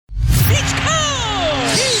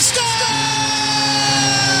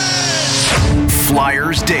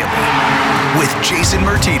Flyers Daily with Jason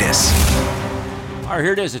Martinez. All right,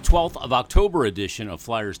 here it is, the 12th of October edition of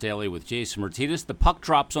Flyers Daily with Jason Martinez. The puck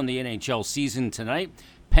drops on the NHL season tonight.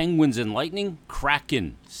 Penguins and Lightning,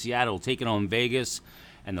 Kraken, Seattle taking on Vegas,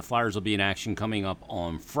 and the Flyers will be in action coming up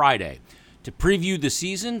on Friday. To preview the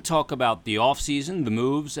season, talk about the offseason, the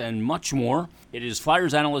moves, and much more, it is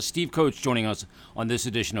Flyers analyst Steve Coates joining us on this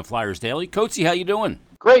edition of Flyers Daily. Coatesy, how you doing?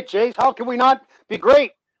 Great, Jace. How can we not be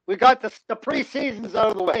great? We got the preseasons out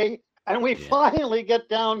of the way, and we finally get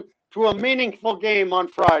down to a meaningful game on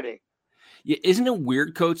Friday. Yeah, isn't it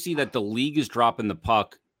weird, Coatesy, that the league is dropping the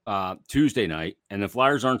puck Tuesday night, and the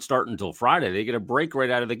Flyers aren't starting until Friday? They get a break right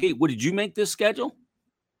out of the gate. What, did you make this schedule?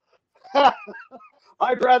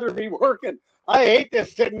 I'd rather be working. I hate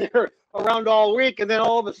this sitting there around all week, and then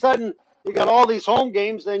all of a sudden you got all these home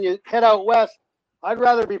games, then you head out west. I'd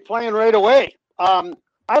rather be playing right away.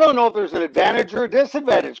 I don't know if there's an advantage or a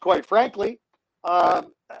disadvantage, quite frankly. Take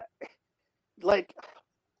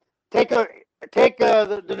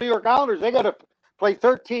the New York Islanders. They got to play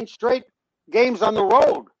 13 straight games on the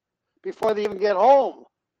road before they even get home.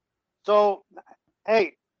 So,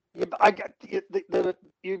 hey,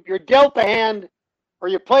 you're dealt the hand, or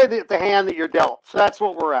you play the hand that you're dealt. So that's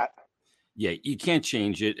what we're at. Yeah, you can't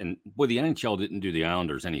change it. And boy, the NHL didn't do the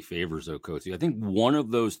Islanders any favors, though, Coatesy. I think one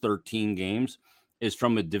of those 13 games is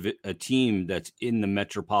from a team that's in the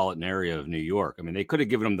metropolitan area of New York. I mean, they could have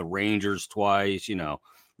given them the Rangers twice,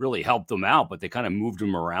 really helped them out, but they kind of moved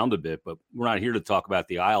them around a bit. But we're not here to talk about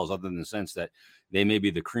the Isles other than the sense that they may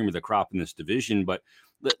be the cream of the crop in this division. But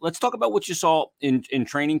let's talk about what you saw in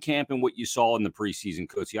training camp and what you saw in the preseason,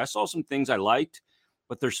 Coatesy. I saw some things I liked,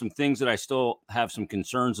 but there's some things that I still have some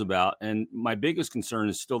concerns about. And my biggest concern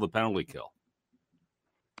is still the penalty kill.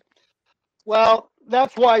 Well,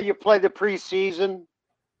 that's why you play the preseason.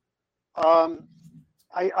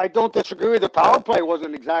 I don't disagree with the power play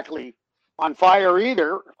wasn't exactly on fire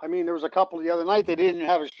either. I mean, there was a couple the other night they didn't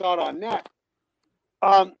have a shot on net.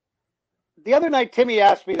 The other night, Timmy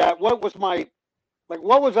asked me that. What was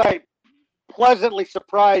I pleasantly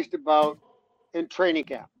surprised about in training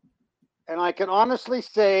camp? And I can honestly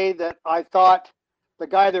say that I thought the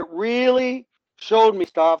guy that really showed me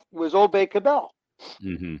stuff was Obey Cabell.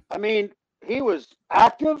 Mm-hmm. I mean, he was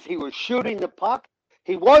active. He was shooting the puck.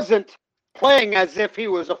 He wasn't playing as if he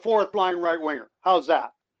was a fourth line right winger. How's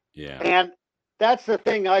that? Yeah. And that's the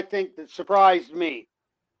thing I think that surprised me.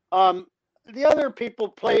 The other people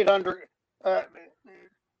played under,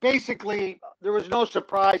 basically, there was no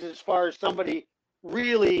surprise as far as somebody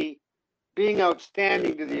really being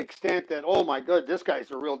outstanding to the extent that, oh my God, this guy's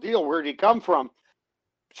the real deal. Where'd he come from?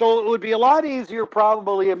 So it would be a lot easier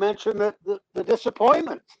probably to mention the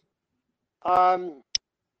disappointments. The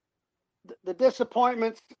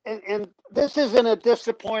disappointments, and this isn't a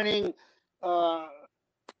disappointing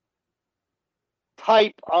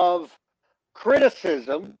type of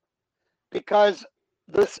criticism, because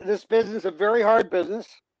this business is a very hard business.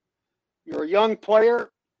 You're a young player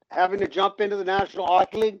having to jump into the National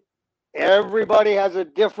Hockey League. Everybody has a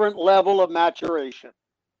different level of maturation.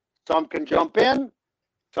 Some can jump in,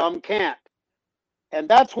 some can't. And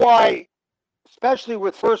that's why, especially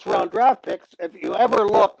with first-round draft picks, if you ever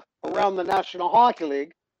look around the National Hockey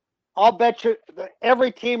League, I'll bet you that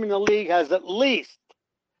every team in the league has at least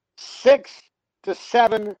 6 to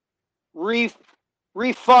 7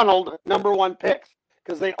 refunneled number one picks,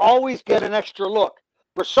 because they always get an extra look.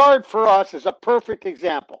 Brassard, for us, is a perfect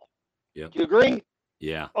example. Yep. Do you agree?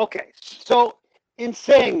 Yeah. Okay, so in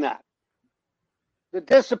saying that, the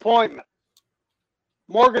disappointment,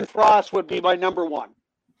 Morgan Frost would be my number one.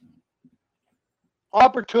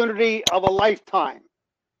 Opportunity of a lifetime.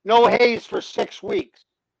 No Hayes for 6 weeks.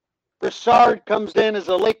 Brassard comes in as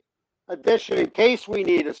a late addition in case we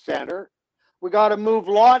need a center. We got to move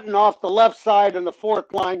Lawton off the left side in the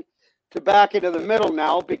fourth line to back into the middle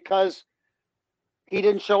now because he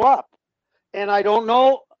didn't show up. And I don't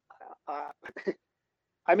know.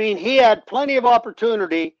 I mean, he had plenty of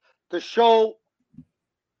opportunity to show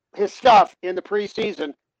his stuff in the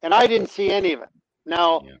preseason, and I didn't see any of it.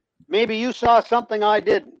 Now, maybe you saw something I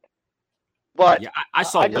didn't. But yeah, I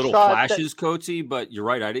saw little flashes, Coatesy, but you're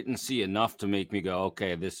right. I didn't see enough to make me go,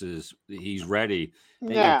 okay, he's ready.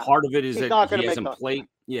 Yeah, part of it is that he hasn't played.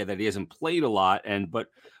 Yeah, that he hasn't played a lot. But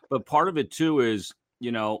part of it too is,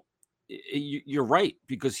 you're right,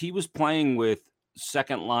 because he was playing with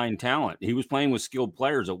second line talent. He was playing with skilled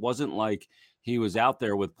players. It wasn't like he was out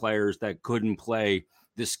there with players that couldn't play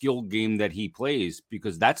the skilled game that he plays,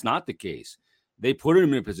 because that's not the case. They put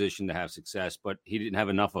him in a position to have success, but he didn't have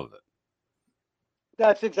enough of it.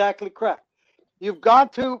 That's exactly correct. You've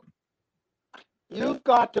got to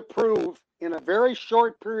prove in a very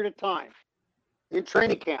short period of time in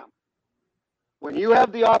training camp when you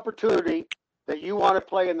have the opportunity that you want to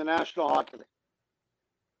play in the National Hockey League.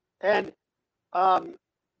 And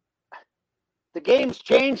the game's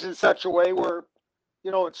changed in such a way where,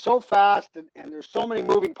 it's so fast and there's so many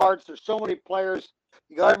moving parts. There's so many players.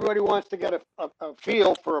 Everybody wants to get a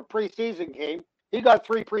feel for a preseason game. He got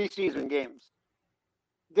 3 preseason games.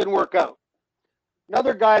 Didn't work out.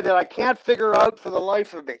 Another guy that I can't figure out for the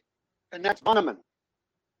life of me, and that's Bunnaman.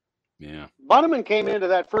 Yeah. Bunnaman came into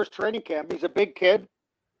that first training camp. He's a big kid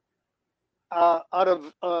out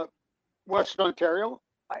of Western Ontario.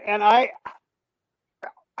 And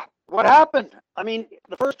what happened? I mean,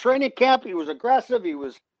 the first training camp, he was aggressive. He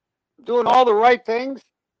was doing all the right things.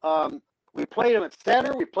 We played him at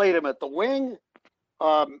center. We played him at the wing.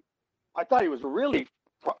 I thought he was really,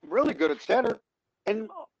 really good at center. And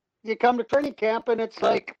you come to training camp and it's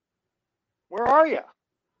like, where are you?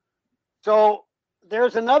 So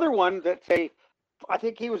there's another one that's I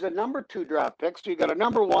think he was a number 2 draft pick. So you got a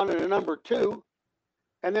number 1 and a number 2.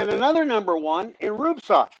 And then another number 1 in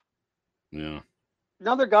Rubtsov. Yeah.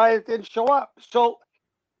 Another guy that didn't show up. So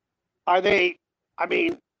are they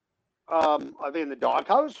in the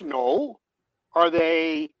doghouse? No. Are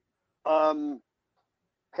they heading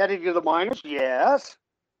to the minors? Yes.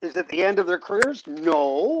 Is it the end of their careers?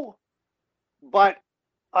 No. But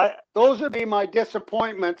those would be my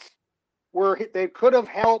disappointments where they could have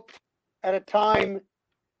helped at a time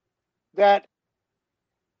that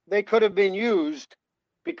they could have been used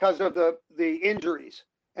because of the injuries.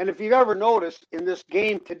 And if you've ever noticed in this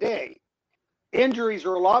game today, injuries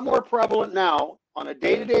are a lot more prevalent now on a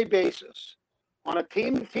day-to-day basis, on a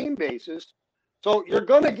team-to-team basis. So you're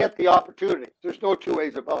going to get the opportunity. There's no 2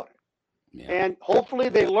 ways about it. Yeah. And hopefully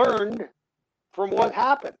they learned from what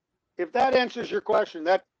happened. If that answers your question,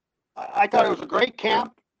 I thought it was a great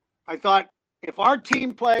camp. I thought if our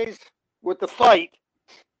team plays with the fight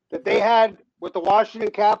that they had with the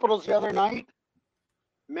Washington Capitals the other night,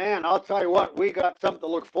 man, I'll tell you what, we got something to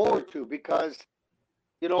look forward to because,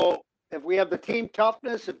 if we have the team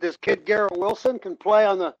toughness, if this kid Garrett Wilson can play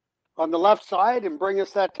on the left side and bring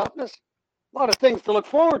us that toughness, a lot of things to look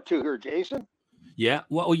forward to here, Jason. Yeah,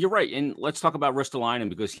 well, you're right. And let's talk about Ristolainen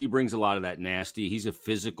because he brings a lot of that nasty. He's a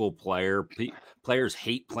physical player. Players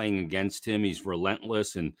hate playing against him. He's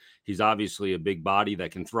relentless, and he's obviously a big body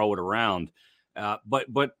that can throw it around.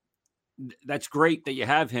 But that's great that you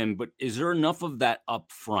have him. But is there enough of that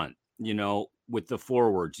up front, with the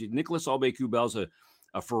forwards? Nicholas Aube-Kubel's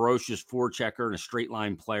a ferocious forechecker and a straight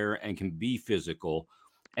line player and can be physical.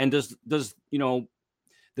 And does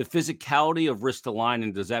the physicality of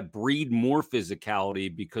Ristolainen, does that breed more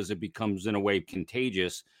physicality because it becomes in a way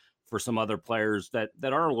contagious for some other players that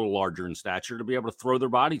are a little larger in stature to be able to throw their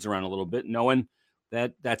bodies around a little bit, knowing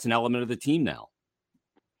that that's an element of the team now?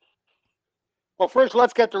 Well, first,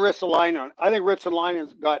 let's get to Ristolainen. I think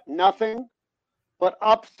Ristolainen's got nothing but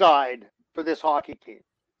upside for this hockey team.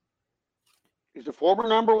 He's a former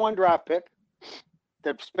number 1 draft pick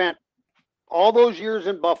that spent all those years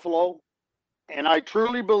in Buffalo. And I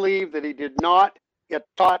truly believe that he did not get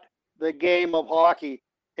taught the game of hockey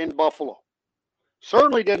in Buffalo.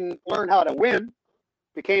 Certainly didn't learn how to win.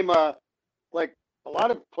 Became like a lot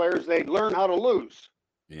of players, they learn how to lose.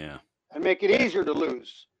 Yeah. And make it easier to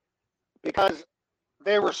lose. Because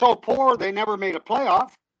they were so poor, they never made a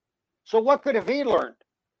playoff. So what could have he learned?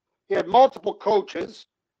 He had multiple coaches.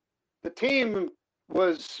 The team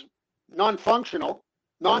was non-functional,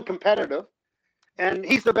 non-competitive. And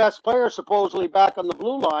he's the best player, supposedly, back on the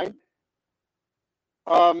blue line.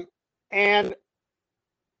 And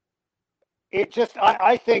it just,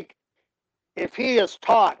 I think if he is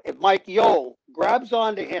taught, if Mike Yeo grabs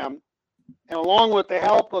onto him, and along with the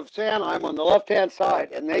help of Sanheim on the left-hand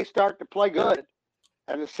side, and they start to play good,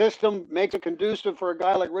 and the system makes it conducive for a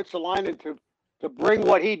guy like Ristolainen to bring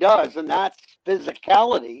what he does, and that's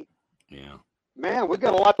physicality. Yeah. Man, we've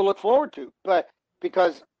got a lot to look forward to. But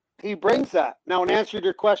because he brings that. Now, in answer to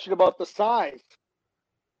your question about the size,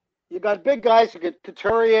 you got big guys like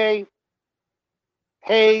Couturier,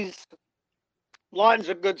 Hayes, Lawton's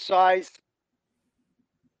a good size.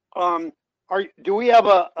 Do we have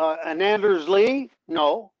an Anders Lee?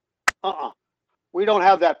 No. We don't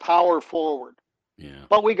have that power forward. Yeah.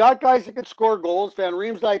 But we got guys that can score goals. Van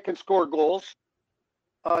Riemsdyk can score goals.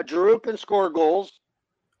 Giroux can score goals.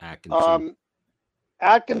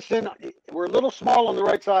 Atkinson, we're a little small on the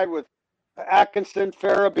right side with Atkinson,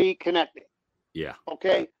 Farabee, Konecny. Yeah.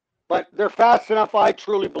 Okay. But they're fast enough, I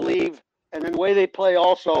truly believe. And then the way they play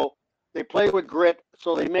also, they play with grit,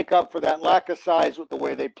 so they make up for that lack of size with the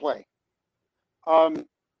way they play.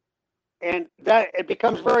 And that it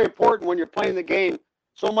becomes very important when you're playing the game.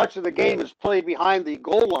 So much of the game is played behind the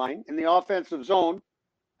goal line in the offensive zone,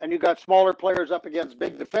 and you've got smaller players up against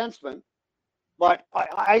big defensemen. But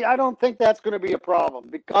I don't think that's going to be a problem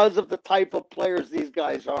because of the type of players these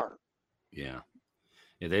guys are. Yeah.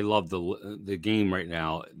 Yeah, they love the game right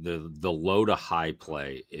now. The low to high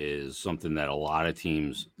play is something that a lot of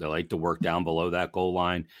teams, they like to work down below that goal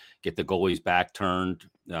line, get the goalies back turned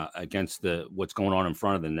against what's going on in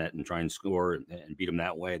front of the net and try and score and beat them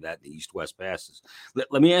that way. That the east-west passes.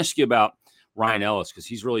 Let me ask you about Ryan Ellis, because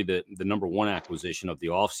he's really the number one acquisition of the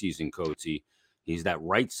offseason, Coatsy. He's that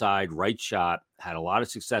right side, right shot, had a lot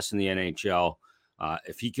of success in the NHL.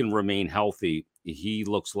 If he can remain healthy, he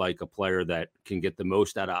looks like a player that can get the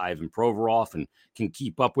most out of Ivan Provorov and can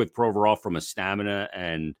keep up with Provorov from a stamina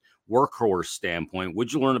and workhorse standpoint.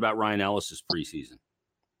 What'd you learn about Ryan Ellis's preseason?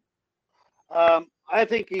 I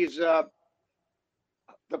think he's the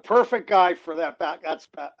perfect guy for that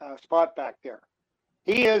spot back there.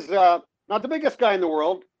 He is not the biggest guy in the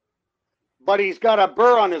world, but he's got a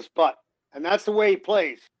burr on his butt, and that's the way he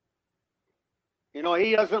plays. You know,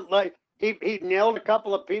 he doesn't like. He nailed a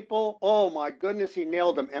couple of people. Oh, my goodness, he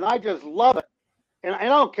nailed them. And I just love it. And I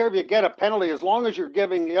don't care if you get a penalty as long as you're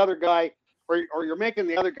giving the other guy or you're making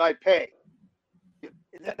the other guy pay.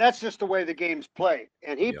 That's just the way the game's played.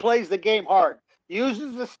 And he plays the game hard.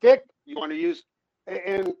 Uses the stick. You want to use –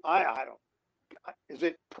 and I don't – is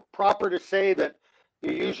it proper to say that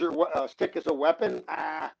you use your stick as a weapon?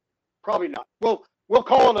 Probably not. We'll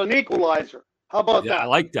call it an equalizer. How about that? I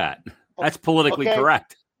like that. That's politically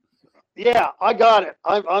correct. Yeah, I got it.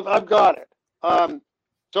 I've got it.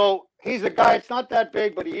 So he's a guy. It's not that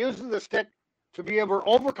big, but he uses the stick to be able to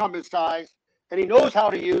overcome his size, and he knows how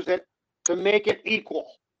to use it to make it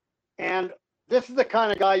equal. And this is the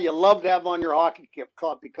kind of guy you love to have on your hockey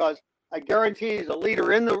club because I guarantee he's a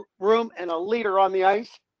leader in the room and a leader on the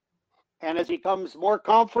ice. And as he becomes more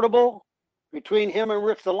comfortable between him and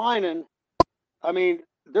Ristolainen, I mean,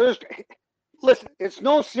 listen, it's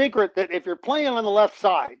no secret that if you're playing on the left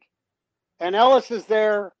side, and Ellis is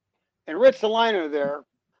there, and Ristolainen are there,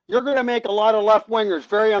 you're going to make a lot of left wingers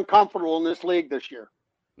very uncomfortable in this league this year.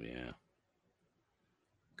 Yeah.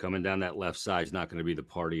 Coming down that left side is not going to be the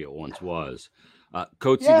party it once was.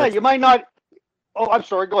 Coach, you might not. Oh, I'm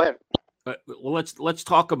sorry. Go ahead. Well, let's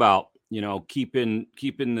talk about, keeping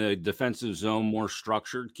the defensive zone more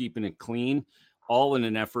structured, keeping it clean, all in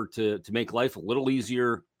an effort to make life a little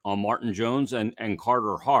easier on Martin Jones and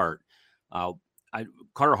Carter Hart.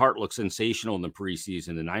 Carter Hart looks sensational in the preseason,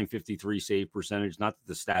 the .953 save percentage. Not that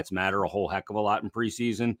the stats matter a whole heck of a lot in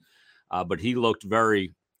preseason, but he looked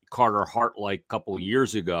very Carter Hart-like a couple of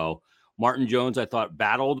years ago. Martin Jones, I thought,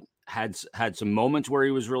 battled, had some moments where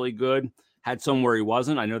he was really good, had some where he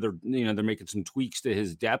wasn't. I know they're making some tweaks to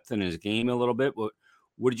his depth and his game a little bit. But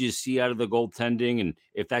what did you see out of the goaltending? And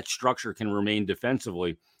if that structure can remain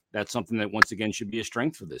defensively, that's something that once again should be a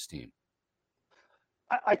strength for this team.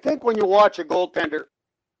 I think when you watch a goaltender,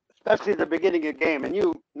 especially at the beginning of the game, and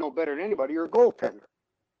you know better than anybody, you're a goaltender,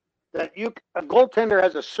 that a goaltender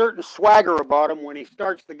has a certain swagger about him when he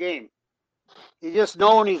starts the game. You just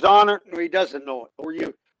know when he's on it or he doesn't know it, or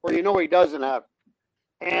you know he doesn't have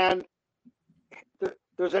it. And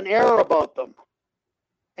there's an air about them.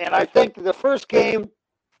 And I think the first game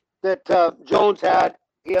that Jones had,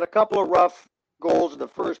 he had a couple of rough goals in the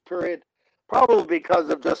first period, probably because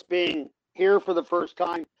of just being here for the first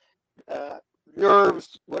time,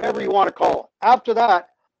 nerves, whatever you want to call it. After that,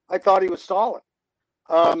 I thought he was solid.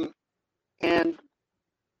 And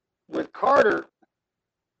with Carter,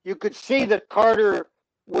 you could see that Carter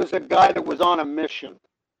was a guy that was on a mission.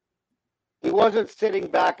 He wasn't sitting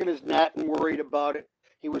back in his net and worried about it.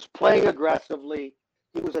 He was playing aggressively.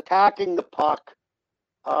 He was attacking the puck.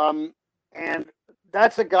 And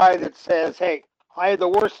that's a guy that says, hey, I had the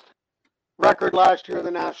worst record last year in the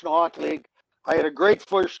National Hockey League. I had a great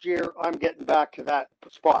first year. I'm getting back to that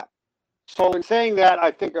spot. So in saying that, I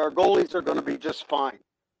think our goalies are going to be just fine.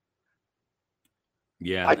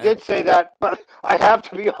 Yeah, I did say that, but I have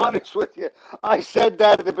to be honest with you. I said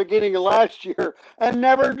that at the beginning of last year and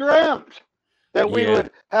never dreamt that we would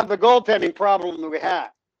have the goaltending problem that we had.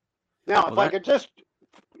 Now, if I could just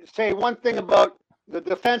say one thing about the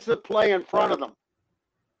defensive play in front of them.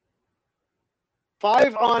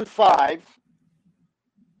 5-on-5,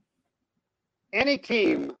 any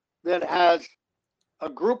team that has a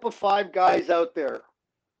group of 5 guys out there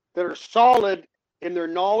that are solid in their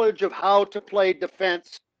knowledge of how to play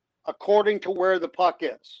defense according to where the puck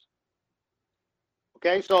is.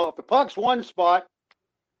 Okay, so if the puck's one spot,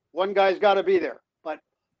 one guy's got to be there. But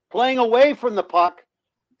playing away from the puck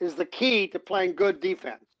is the key to playing good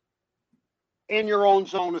defense. in your own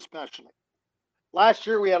zone, especially. Last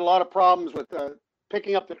year, we had a lot of problems with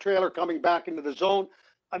picking up the trailer, coming back into the zone.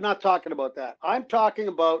 I'm not talking about that. I'm talking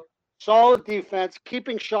about solid defense,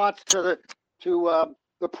 keeping shots to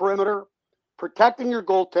the perimeter, protecting your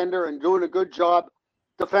goaltender, and doing a good job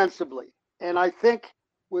defensively. And I think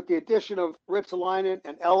with the addition of Ristolainen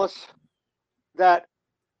and Ellis, that,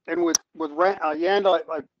 and with Yandle,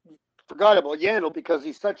 I forgot about Yandle because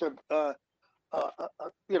he's such a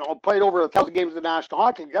played over 1,000 games in the National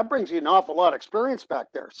Hockey League. That brings you an awful lot of experience back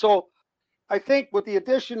there. So I think with the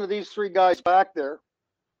addition of these three guys back there,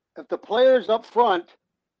 if the players up front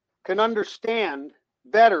can understand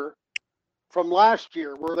better from last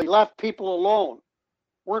year where they left people alone,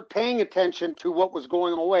 weren't paying attention to what was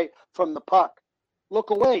going away from the puck.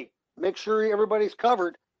 Look away, make sure everybody's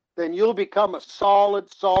covered, then you'll become a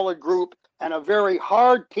solid group and a very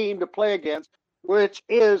hard team to play against, which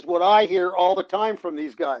is what I hear all the time from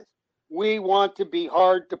these guys. We want to be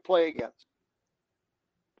hard to play against.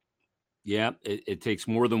 Yeah, it takes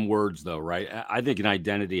more than words, though, right? I think an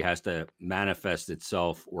identity has to manifest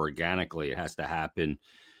itself organically. It has to happen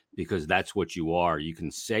because that's what you are. You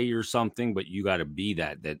can say you're something, but you got to be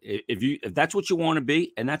that. That if that's what you want to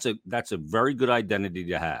be, and that's a very good identity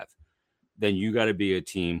to have, then you got to be a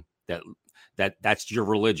team that's your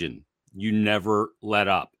religion. You never let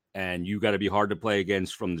up, and you got to be hard to play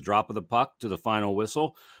against from the drop of the puck to the final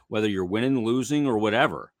whistle, whether you're winning, losing, or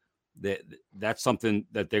whatever. That's something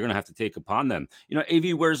that they're going to have to take upon them. You know,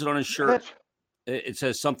 AV wears it on his shirt. It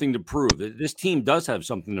says something to prove. This team does have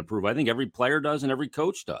something to prove. I think every player does and every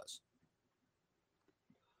coach does.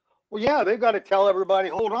 Well, yeah, they've got to tell everybody,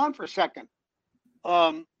 hold on for a second.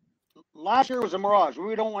 Last year was a mirage.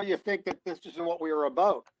 We don't want you to think that this isn't what we were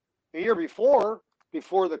about. The year before the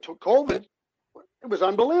COVID, it was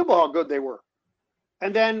unbelievable how good they were.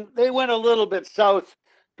 And then they went a little bit south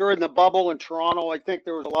during the bubble in Toronto. I think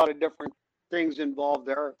there was a lot of different things involved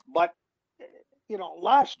there. But,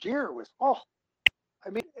 last year was,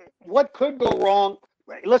 what could go wrong?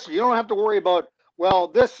 Listen, you don't have to worry about,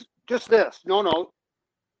 this. No.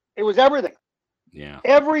 It was everything. Yeah.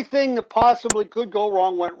 Everything that possibly could go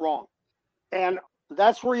wrong went wrong. And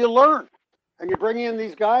that's where you learn. And you bring in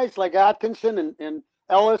these guys like Atkinson and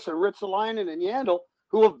Ellis and Ristolainen and Yandle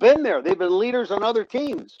who have been there. They've been leaders on other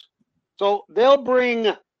teams. So they'll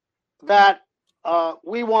bring that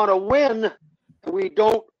we want to win and we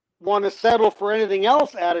don't want to settle for anything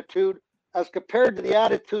else attitude as compared to the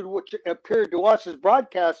attitude which appeared to us as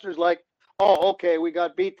broadcasters like, oh, okay, we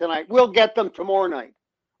got beat tonight. We'll get them tomorrow night.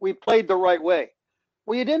 We played the right way.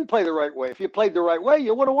 Well, you didn't play the right way. If you played the right way,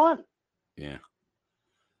 you would have won. Yeah.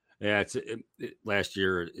 Yeah, last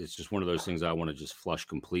year, it's just one of those things I want to just flush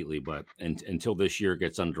completely. But until this year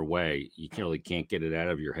gets underway, you really can't get it out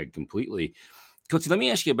of your head completely. Coach, let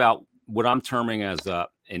me ask you about what I'm terming as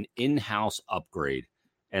an in-house upgrade.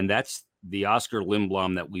 And that's the Oskar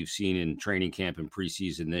Lindblom that we've seen in training camp and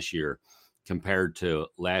preseason this year compared to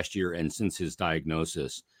last year and since his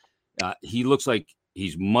diagnosis. He looks like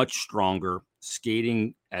he's much stronger,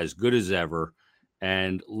 skating as good as ever,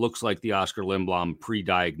 and looks like the Oskar Lindblom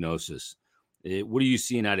pre-diagnosis. What are you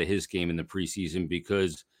seeing out of his game in the preseason?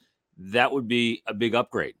 Because that would be a big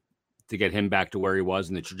upgrade to get him back to where he was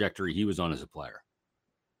and the trajectory he was on as a player.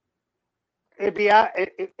 It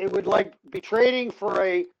would be trading for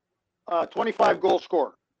a 25-goal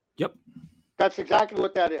scorer. Yep. That's exactly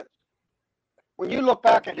what that is. When you look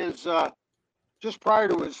back at his, just prior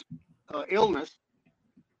to his illness,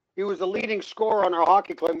 he was the leading scorer on our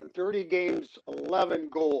hockey club, 30 games, 11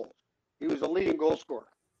 goals. He was the leading goal scorer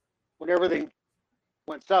when everything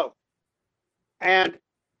went south. And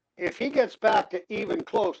if he gets back to even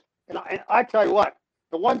close, and I tell you what,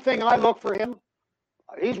 the one thing I look for him,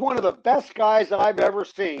 he's one of the best guys that I've ever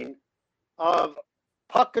seen of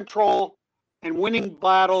puck control and winning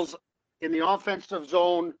battles in the offensive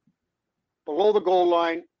zone, below the goal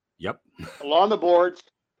line, yep, along the boards.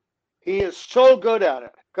 He is so good at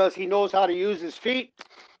it because he knows how to use his feet.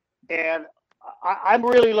 And I'm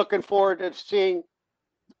really looking forward to seeing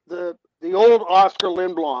the old Oskar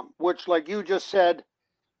Lindblom, which, like you just said,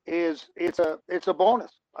 it's a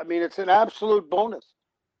bonus. I mean, it's an absolute bonus.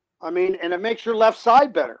 I mean, and it makes your left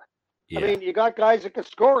side better. Yeah. I mean, you got guys that can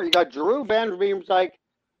score. You got Giroux, Van Riemsdyk,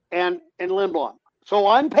 and Lindblom. So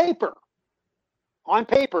on paper,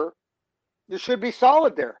 you should be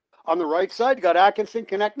solid there. On the right side, you got Atkinson,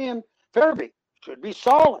 Konechny, and Farabee. Should be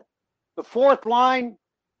solid. The fourth line,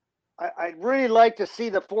 I'd really like to see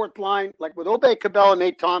the fourth line, like with Obey Cabell and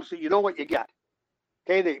Nate Thompson, you know what you get.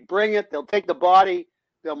 Okay, they bring it, they'll take the body,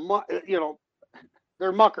 they're muckers.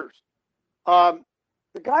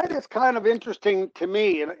 The guy that's kind of interesting to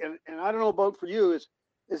me, and I don't know about for you, is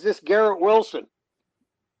this Garrett Wilson.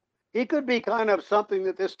 He could be kind of something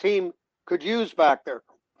that this team could use back there.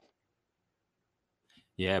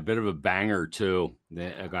 Yeah, a bit of a banger too.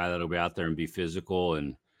 A guy that'll be out there and be physical,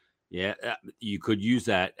 and yeah, you could use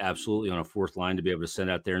that absolutely on a fourth line to be able to send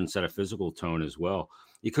out there and set a physical tone as well.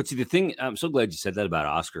 You could see the thing. I'm so glad you said that about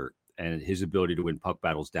Oscar and his ability to win puck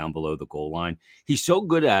battles down below the goal line. He's so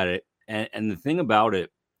good at it, and the thing about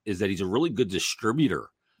it is that he's a really good distributor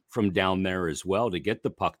from down there as well to get the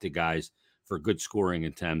puck to guys for good scoring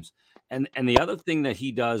attempts. And the other thing that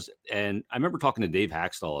he does, and I remember talking to Dave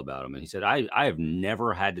Haxtell about him, and he said, I have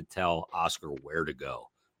never had to tell Oscar where to go.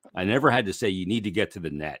 I never had to say, you need to get to the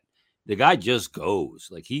net. The guy just goes.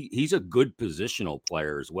 Like he's a good positional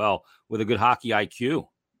player as well with a good hockey IQ.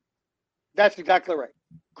 That's exactly right.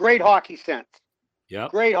 Great hockey sense. Yeah.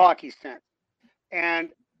 Great hockey sense. And,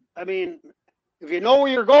 I mean, if you know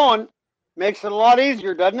where you're going, makes it a lot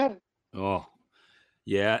easier, doesn't it? Oh,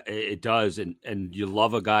 yeah, it does. And you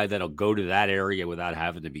love a guy that'll go to that area without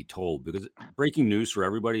having to be told. Because breaking news for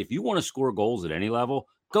everybody, if you want to score goals at any level,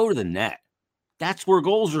 go to the net. That's where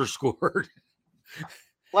goals are scored.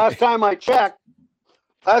 Last time I checked,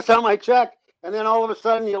 and then all of a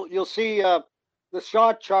sudden you'll see the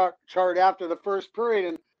shot chart after the first period,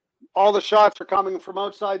 and all the shots are coming from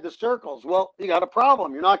outside the circles. Well, you got a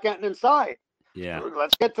problem. You're not getting inside. Yeah.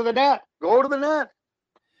 Let's get to the net. Go to the net.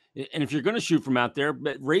 And if you're going to shoot from out there,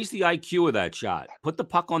 raise the IQ of that shot. Put the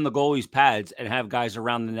puck on the goalie's pads and have guys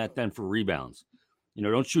around the net then for rebounds.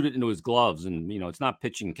 Don't shoot it into his gloves, and it's not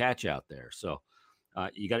pitch and catch out there. So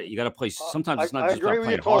you got to play. Sometimes it's not just about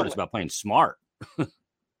playing hard; it's about playing smart.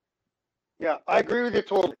 Yeah, I agree with you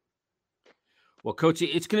totally. Well, Coach,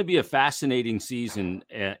 it's going to be a fascinating season.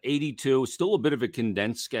 82, still a bit of a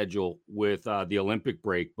condensed schedule with the Olympic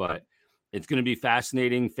break, but it's going to be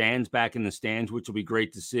fascinating. Fans back in the stands, which will be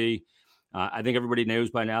great to see. I think everybody knows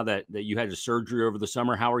by now that you had a surgery over the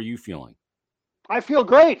summer. How are you feeling? I feel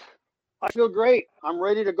great. I'm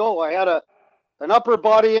ready to go. I had an upper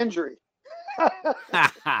body injury.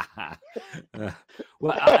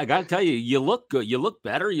 Well, I got to tell you, you look good. You look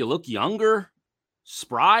better. You look younger,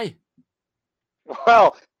 spry.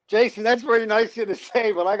 Well, Jason, that's very nice of you to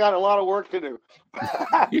say, but I got a lot of work to do.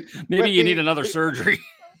 Maybe you need another surgery.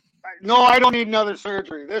 No, I don't need another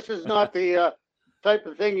surgery. This is not the type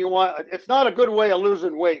of thing you want. It's not a good way of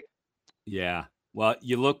losing weight. Yeah. Well,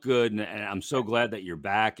 you look good, and I'm so glad that you're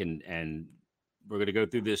back, and we're going to go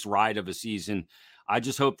through this ride of a season. I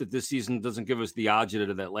just hope that this season doesn't give us the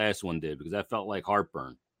agita that last one did, because that felt like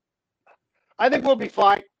heartburn. I think we'll be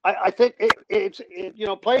fine. I think it's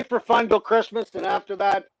play for fun till Christmas, and after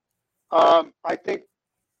that, I think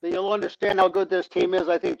that you'll understand how good this team is.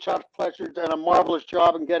 I think Chuck Fletcher's done a marvelous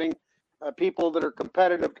job in getting people that are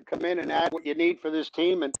competitive to come in and add what you need for this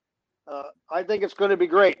team, and I think it's going to be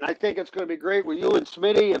great. And I think it's going to be great with you and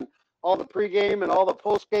Smitty and all the pregame and all the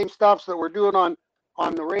postgame stuffs that we're doing on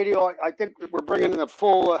the radio. I think we're bringing the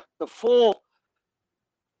full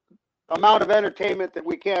amount of entertainment that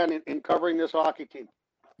we can in covering this hockey team.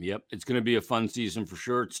 Yep, it's going to be a fun season for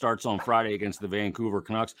sure. It starts on Friday against the Vancouver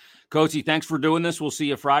Canucks. Coachy, thanks for doing this. We'll see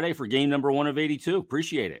you Friday for game number 1 of 82.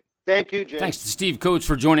 Appreciate it. Thank you, Jay. Thanks to Steve Coates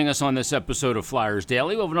for joining us on this episode of Flyers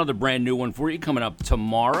Daily. We'll have another brand new one for you coming up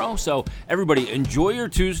tomorrow. So everybody, enjoy your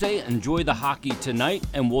Tuesday, enjoy the hockey tonight,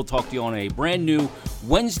 and we'll talk to you on a brand new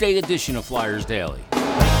Wednesday edition of Flyers Daily.